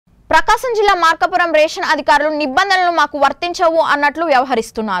ప్రకాశం జిల్లా మార్కాపురం రేషన్ అధికారులు నిబంధనలు మాకు వర్తించవు అన్నట్లు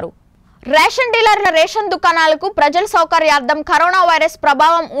వ్యవహరిస్తున్నారు. రేషన్ డీలర్ల రేషన్ దుకాణాలకు ప్రజల సౌకర్యార్థం కరోనా వైరస్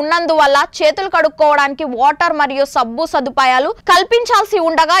ప్రభావం ఉన్నందువల్ల చేతులు కడుక్కోవడానికి వాటర్ మరియు సబ్బు సదుపాయాలు కల్పించాల్సి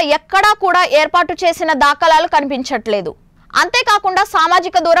ఉండగా ఎక్కడా కూడా ఏర్పాటు చేసిన దాఖలాలు కనిపించట్లేదు. అంతేకాకుండా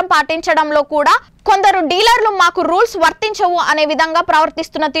సామాజిక దూరం పాటించడంలో కూడా కొందరు డీలర్లు మాకు రూల్స్ వర్తించవు అనే విధంగా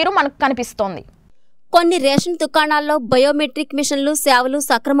ప్రవర్తిస్తున్న తీరు మనకు కనిపిస్తోంది. కొన్ని రేషన్ దుకాణాల్లో బయోమెట్రిక్ మిషన్లు సేవలు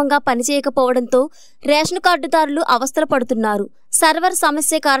సక్రమంగా పనిచేయకపోవడంతో రేషన్ కార్డుదారులు అవస్థలు పడుతున్నారు. సర్వర్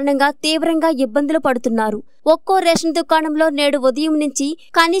సమస్య కారణంగా తీవ్రంగా ఇబ్బందులు పడుతున్నారు. ఒక్కో రేషన్ దుకాణంలో నేడు ఉదయం నుంచి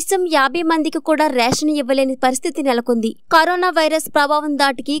కనీసం 50 మందికి కూడా రేషన్ ఇవ్వలేని పరిస్థితి నెలకొంది. కరోనా వైరస్ ప్రభావం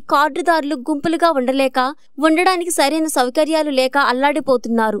దాటికి కార్డుదారులు గుంపులుగా ఉండడానికి సరైన సౌకర్యాలు లేక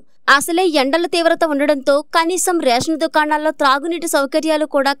అల్లాడిపోతున్నారు. అసలే ఎండల తీవ్రత ఉండడంతో కనీసం రేషన్ దుకాణాల్లో త్రాగునీటి సౌకర్యాలు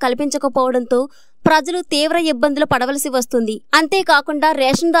కూడా కల్పించకపోవడంతో ప్రజలు తీవ్ర ఇబ్బందులు పడవలసి వస్తుంది. అంతేకాకుండా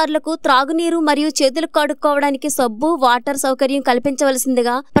రేషన్దారులకు త్రాగునీరు మరియు చేతులు కడుక్కోవడానికి సబ్బు, వాటర్ సౌకర్యం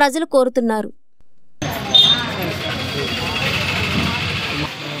కల్పించవలసిందిగా ప్రజలు కోరుతున్నారు.